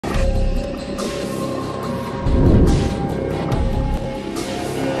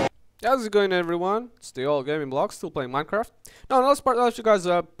How's it going, everyone? It's the old GamingBlog, still playing Minecraft. Now, last part, I'll show you guys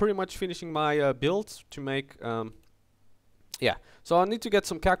pretty much finishing my build to make, yeah. So I need to get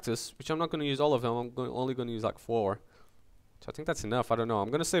some cactus, which I'm not going to use all of them. Only going to use like 4. So I think that's enough. I don't know. I'm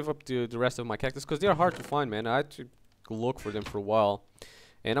going to save up the rest of my cactus because they're hard to find, man. I had to look for them for a while.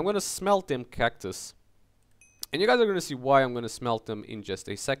 And I'm going to smelt them cactus. And you guys are going to see why I'm going to smelt them in just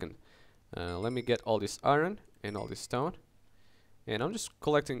a second. Let me get all this iron and all this stone. And I'm just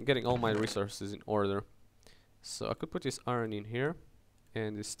getting all my resources in order. So I could put this iron in here,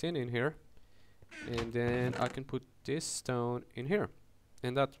 and this tin in here, and then I can put this stone in here.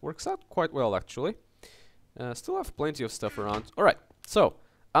 And that works out quite well, actually. Still have plenty of stuff around. Alright, so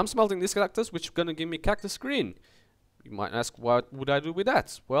I'm smelting this cactus, which is gonna give me cactus green. You might ask, what would I do with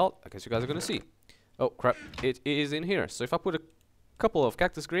that? Well, I guess you guys are gonna see. Oh crap, it is in here. So if I put a couple of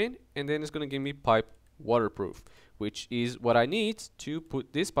cactus green, and then it's gonna give me pipe waterproof, which is what I need to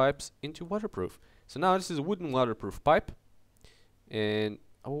put these pipes into waterproof. So now this is a wooden waterproof pipe, and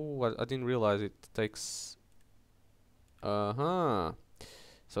oh, I didn't realize it takes so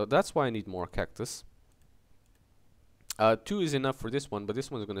that's why I need more cactus. 2 is enough for this one, but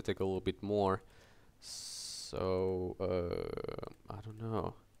this one's gonna take a little bit more. So I don't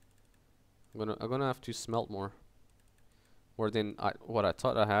know. I'm gonna have to smelt more than what I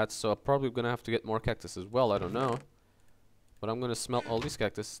thought I had, so I'm probably gonna have to get more cactus as well. I don't know, but I'm gonna smelt all these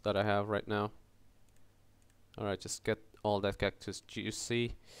cactus that I have right now. Alright, just get all that cactus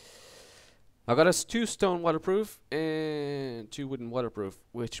juicy. I got us 2 stone waterproof and 2 wooden waterproof,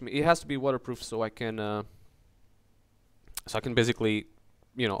 which it has to be waterproof so I can basically,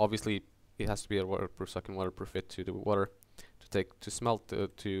 you know, obviously it has to be a waterproof so I can waterproof it to the water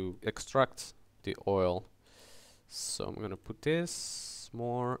to extract the oil. So I'm gonna put this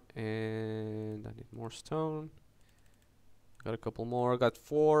more, and I need more stone. Got a couple more. Got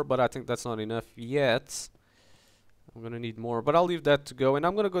 4, but I think that's not enough yet. I'm gonna need more, but I'll leave that to go. And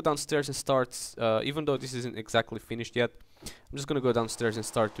I'm gonna go downstairs and start. Even though this isn't exactly finished yet, I'm just gonna go downstairs and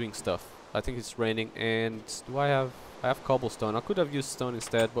start doing stuff. I think it's raining, and do I have cobblestone? I could have used stone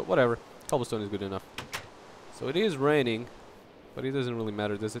instead, but whatever. Cobblestone is good enough. So it is raining, but it doesn't really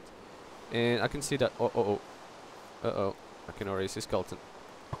matter, does it? And I can see that. Uh-oh, I can already see skeleton.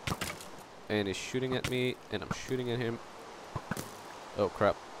 And he's shooting at me, and I'm shooting at him. Oh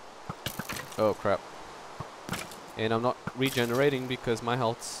crap. Oh crap. And I'm not regenerating because my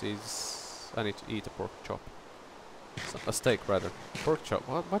health is... I need to eat a pork chop. A steak, rather. Pork chop.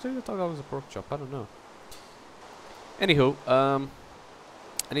 Why did I thought that was a pork chop? I don't know. Anywho,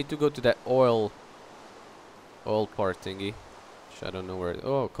 I need to go to that oil part thingy. Which I don't know where...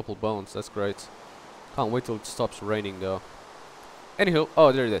 Oh, a couple bones. That's great. Can't wait till it stops raining though. Anywho,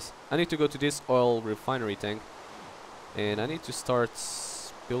 oh, there it is. I need to go to this oil refinery tank, and I need to start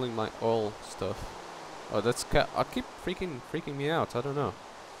building my oil stuff. Oh, that's I keep freaking me out. I don't know.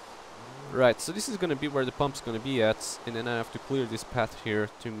 Right, so this is gonna be where the pump's gonna be at, and then I have to clear this path here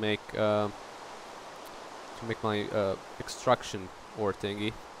to make my extraction ore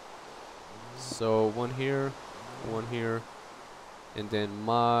thingy. So one here, and then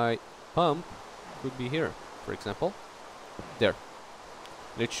my pump could be here, for example. There.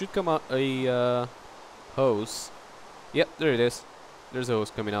 And it should come out a hose. Yep, there it is. There's a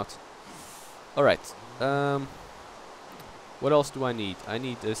hose coming out. Alright. What else do I need? I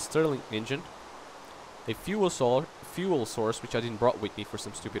need a Stirling engine, a fuel source, which I didn't brought with me for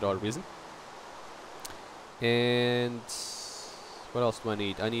some stupid odd reason. And what else do I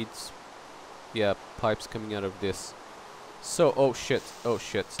need? I need, yeah, pipes coming out of this. So, oh shit.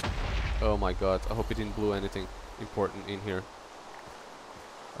 Oh my god, I hope it didn't blow anything important in here.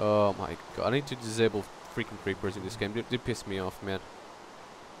 Oh my god, I need to disable freaking creepers in this game. They piss me off, man.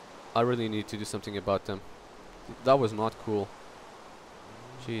 I really need to do something about them. That was not cool.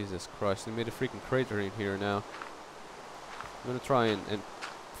 Jesus Christ, they made a freaking crater in here now. I'm gonna try and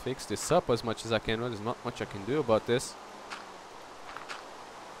fix this up as much as I can. Well, there's not much I can do about this.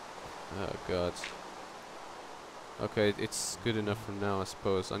 Oh god. Okay, it's good enough for now, I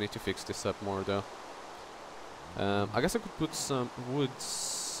suppose. I need to fix this up more, though. I guess I could put some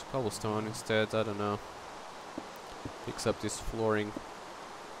cobblestone instead. I don't know. Fix up this flooring.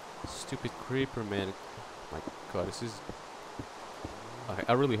 Stupid creeper, man. My god, this is...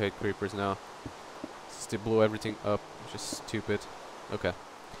 I really hate creepers now. They blow everything up. Just stupid. Okay.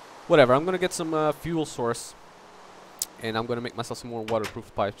 Whatever, I'm gonna get some fuel source. And I'm gonna make myself some more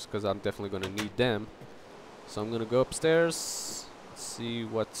waterproof pipes, because I'm definitely gonna need them. So I'm gonna go upstairs, see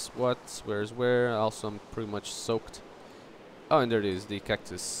what's what, where's where. Also, I'm pretty much soaked. Oh, and there it is, the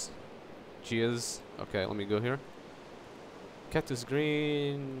cactus. Cheers. Okay, let me go here. cactus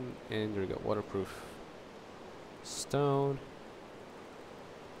green, and there we go, waterproof stone.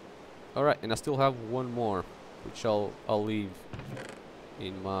 Alright, and I still have one more, which I'll leave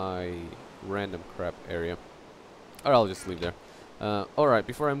in my random crap area. Or I'll just leave there. Alright,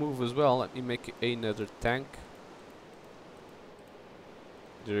 before I move as well, let me make another tank.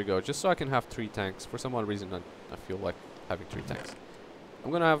 There you go, just so I can have 3 tanks. For some odd reason I feel like having 3 tanks.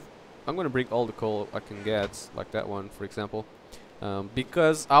 I'm gonna bring all the coal I can get, like that one for example.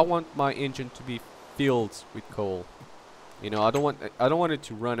 Because I want my engine to be filled with coal. You know, I don't want it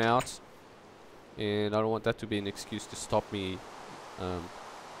to run out, and I don't want that to be an excuse to stop me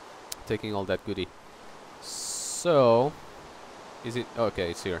taking all that goodie. So, is it okay?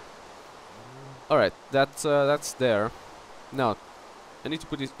 It's here. All right, that's there. Now, I need to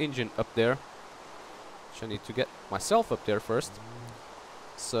put this engine up there, which I need to get myself up there first.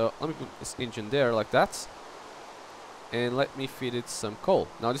 So let me put this engine there like that, and let me feed it some coal.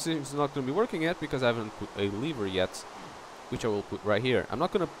 Now this is not going to be working yet because I haven't put a lever yet, which I will put right here. I'm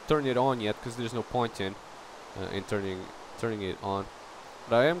not going to turn it on yet because there's no point in turning it on.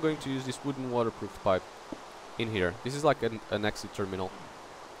 But I am going to use this wooden waterproof pipe in here. This is like an exit terminal,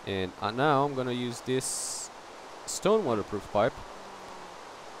 and now I'm going to use this stone waterproof pipe,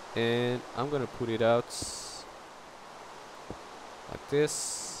 and I'm going to put it out like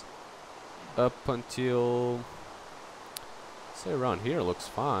this up until, say, around here. Looks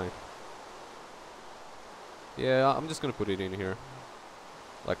fine. Yeah, I'm just gonna put it in here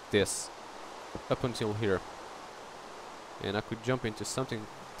like this up until here, and I could jump into something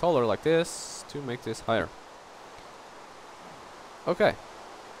taller like this to make this higher. Okay,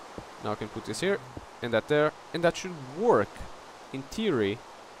 now I can put this here and that there, and that should work in theory,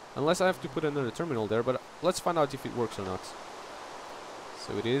 unless I have to put another terminal there, but let's find out if it works or not.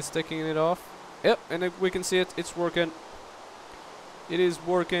 So it is taking it off. Yep, and we can see it. It's working. It is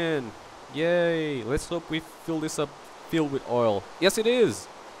working. Yay. Let's hope we fill this up filled with oil. Yes, it is.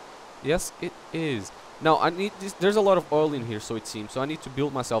 Yes, it is. Now, I need this. There's a lot of oil in here, so it seems. So I need to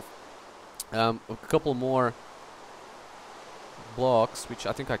build myself a couple more blocks, which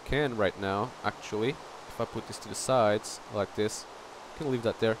I think I can right now, actually. If I put this to the sides, like this. I can leave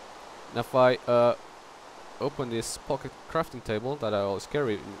that there. Now, if I open this pocket crafting table that I always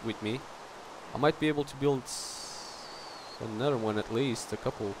carry with me, I might be able to build another one, at least a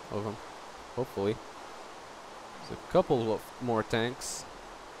couple of them, hopefully. There's a couple of more tanks,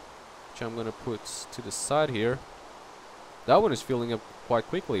 which I'm gonna put to the side here. That one is filling up quite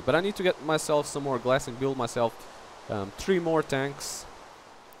quickly, but I need to get myself some more glass and build myself 3 more tanks,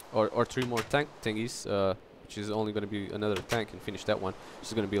 or 3 more tank thingies, which is only gonna be another tank, and finish that one, which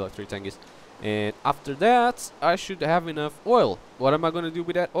is gonna be like 3 tangies. And after that, I should have enough oil. What am I going to do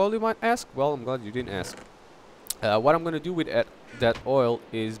with that oil, you might ask? Well, I'm glad you didn't ask. What I'm going to do with that oil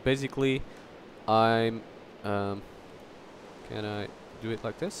is basically, can I do it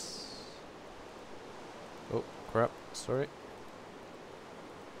like this? Oh, crap, sorry.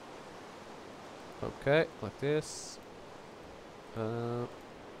 Okay, like this. Kind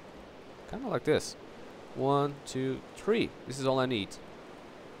of like this. 1, 2, 3. This is all I need.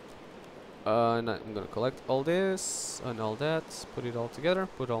 And I'm gonna collect all this and all that, put it all together,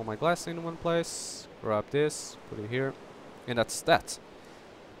 put all my glass in one place, grab this, put it here, and that's that.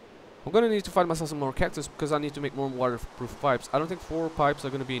 I'm gonna need to find myself some more cactus because I need to make more waterproof pipes. I don't think 4 pipes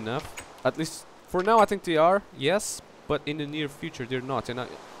are gonna be enough. At least for now I think they are, yes, but in the near future they're not, and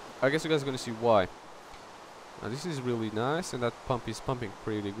I guess you guys are gonna see why. Now this is really nice, and that pump is pumping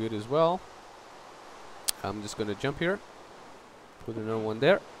pretty good as well. I'm just gonna jump here, put another one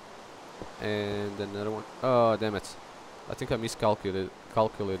there. And another one. Oh, damn it. I think I miscalculated.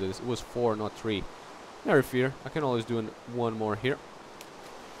 It was 4, not 3. Never fear. I can always do one more here.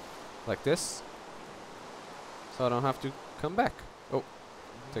 Like this. So I don't have to come back. Oh,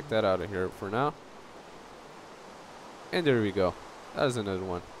 take that out of here for now. And there we go. That is another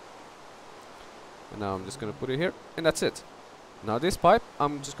one. And now I'm just going to put it here. And that's it. Now this pipe,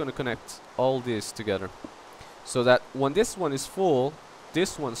 I'm just going to connect all this together. So that when this one is full,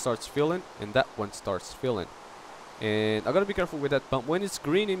 this one starts filling, and that one starts filling. And I gotta be careful with that pump. When it's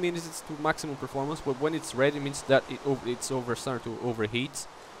green, it means it's to maximum performance, but when it's red, it means that it's starting to overheat.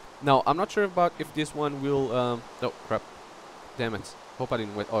 Now, I'm not sure about if this one will. Oh crap! Damn it! Hope I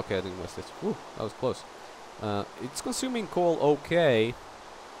didn't waste. Okay, I didn't waste it. Ooh, that was close. It's consuming coal, okay,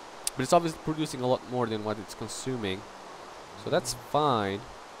 but it's obviously producing a lot more than what it's consuming, so that's fine.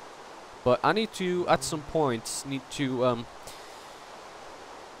 But I need to, at some point,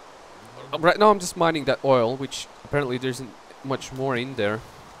 right now I'm just mining that oil, which apparently there isn't much more in there.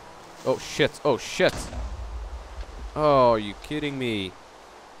 Oh shit, oh shit. Oh, are you kidding me?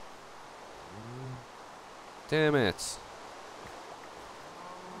 Damn it.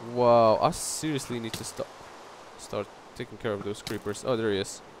 Wow, I seriously need to start taking care of those creepers. Oh, there he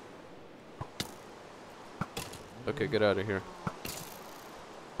is. Okay, get out of here.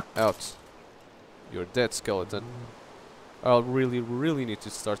 Out. You're dead, skeleton. I'll really need to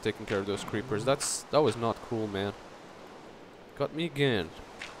start taking care of those creepers. That was not cool, man. Got me again.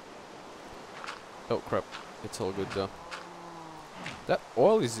 Oh crap. It's all good though. That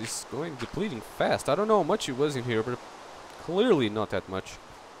oil is going depleting fast. I don't know how much it was in here, but clearly not that much.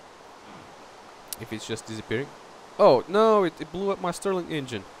 If it's just disappearing. Oh no, it blew up my Stirling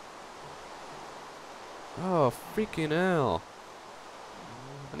engine. Oh freaking hell.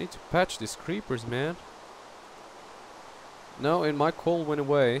 I need to patch these creepers, man. No, and my coal went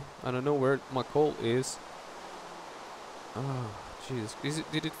away. I don't know where my coal is. Oh, jeez.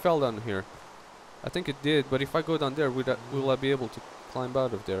 Did it fall down here? I think it did, but if I go down there, will I be able to climb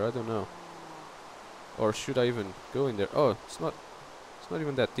out of there? I don't know. Or should I even go in there? Oh, it's not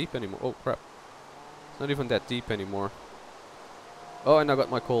even that deep anymore. Oh, crap. It's not even that deep anymore. Oh, and I got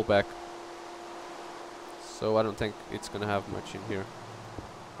my coal back. So I don't think it's gonna have much in here.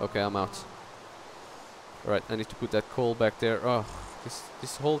 Okay, I'm out. Alright, I need to put that coal back there. Oh,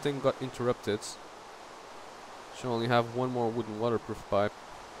 this whole thing got interrupted. Should only have one more wooden waterproof pipe.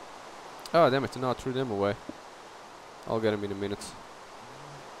 Oh, damn it, now I threw them away. I'll get them in a minute.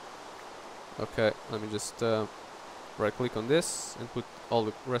 Okay, let me just right click on this and put all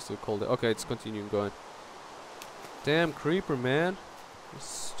the rest of the coal there. Okay, it's continuing going. Damn creeper, man. You're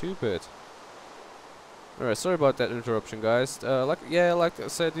stupid. Alright, sorry about that interruption, guys. Like I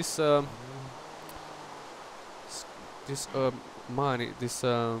said, this oil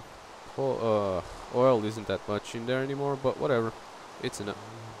isn't that much in there anymore, but whatever. It's enough.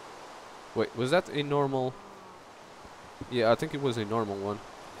 Wait, was that a normal? Yeah, I think it was a normal one.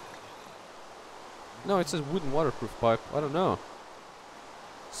 No, it says wooden waterproof pipe. I don't know.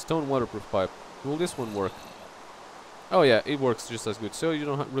 Stone waterproof pipe. Will this one work? Oh yeah, it works just as good. So you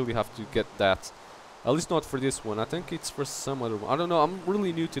don't really have to get that. At least not for this one. I think it's for some other one. I don't know. I'm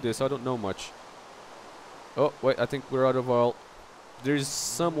really new to this. I don't know much. Oh, wait. I think we're out of oil. There's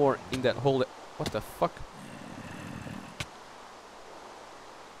some more in that hole. What the fuck?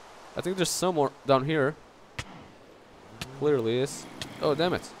 I think there's some more down here. Clearly is. Oh,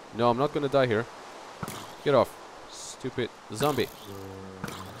 damn it. No, I'm not gonna die here. Get off. Stupid zombie.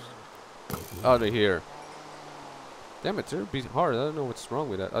 Out of here. Damn it, they're a bit hard. I don't know what's wrong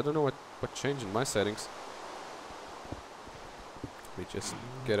with that. I don't know what changed in my settings. Let me just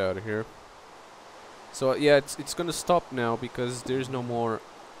get out of here. So yeah, it's gonna stop now because there's no more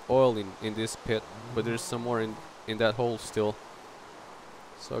oil in this pit, but there's some more in that hole still.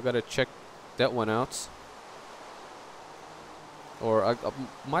 So I gotta check that one out. Or I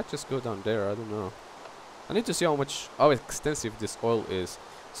might just go down there, I don't know. I need to see how extensive this oil is.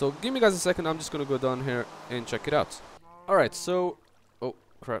 So give me guys a second, I'm just gonna go down here and check it out. Alright, so oh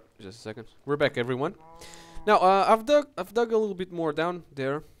crap, just a second. We're back, everyone. Now I've dug a little bit more down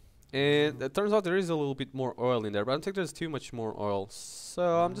there, and it turns out there is a little bit more oil in there, but I don't think there's too much more oil.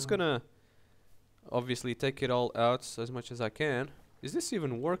 So I'm just gonna obviously take it all out as much as I can. Is this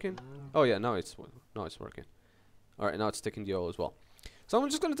even working? Oh yeah, now it's working. Alright, now it's taking the oil as well. So I'm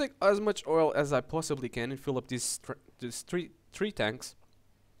just gonna take as much oil as I possibly can and fill up these three tanks.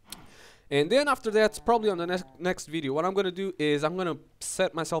 And then after that, probably on the next video, what I'm gonna do is I'm gonna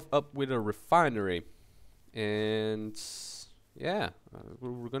set myself up with a refinery. And yeah,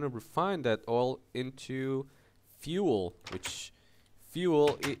 we're gonna refine that oil into fuel, which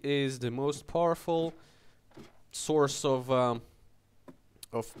fuel is the most powerful source of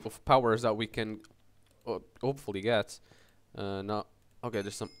powers that we can hopefully get. Now, okay,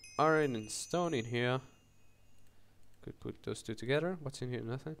 there's some iron and stone in here. Could put those two together. What's in here?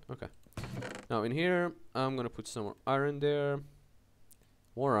 Nothing? Okay. Now in here, I'm gonna put some more iron there.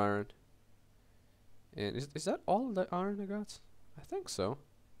 More iron. And is that all the iron I got? I think so.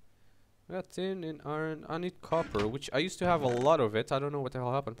 I got tin and iron. I need copper, which I used to have a lot of it. I don't know what the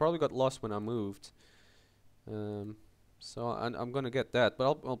hell happened. Probably got lost when I moved. So I'm gonna get that, but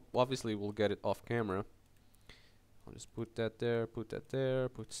I'll obviously we'll get it off camera. I'll just put that there, put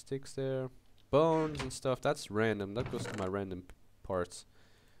sticks there. Bones and stuff, that's random. That goes to my random parts.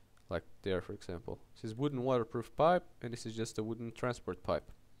 Like there, for example. This is wooden waterproof pipe, and this is just a wooden transport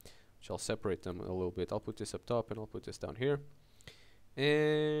pipe. Which I'll separate them a little bit. I'll put this up top, and I'll put this down here.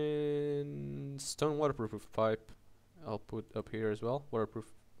 And stone waterproof pipe, I'll put up here as well. Waterproof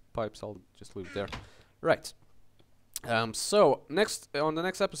pipes, I'll just leave there. Right. So on the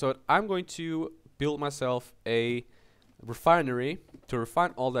next episode, I'm going to build myself a refinery to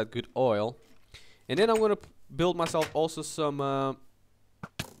refine all that good oil. And then I'm gonna build myself also some oh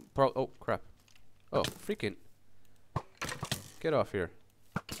crap. Oh freaking get off here.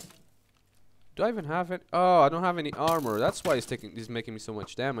 Do I even have it? Oh, I don't have any armor. That's why he's making me so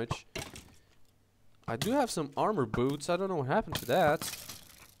much damage. I do have some armor boots. I don't know what happened to that.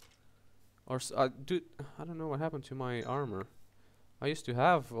 Or I don't know what happened to my armor. I used to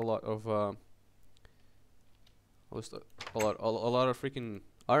have a lot of a lot of freaking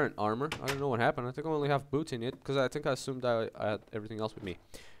iron armor. I don't know what happened. I think I only have boots in it because I think I assumed I had everything else with me.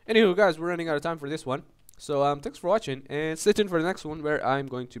 Anywho, guys, we're running out of time for this one. So thanks for watching and stay tuned for the next one where I'm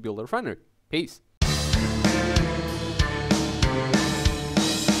going to build a refinery. Peace.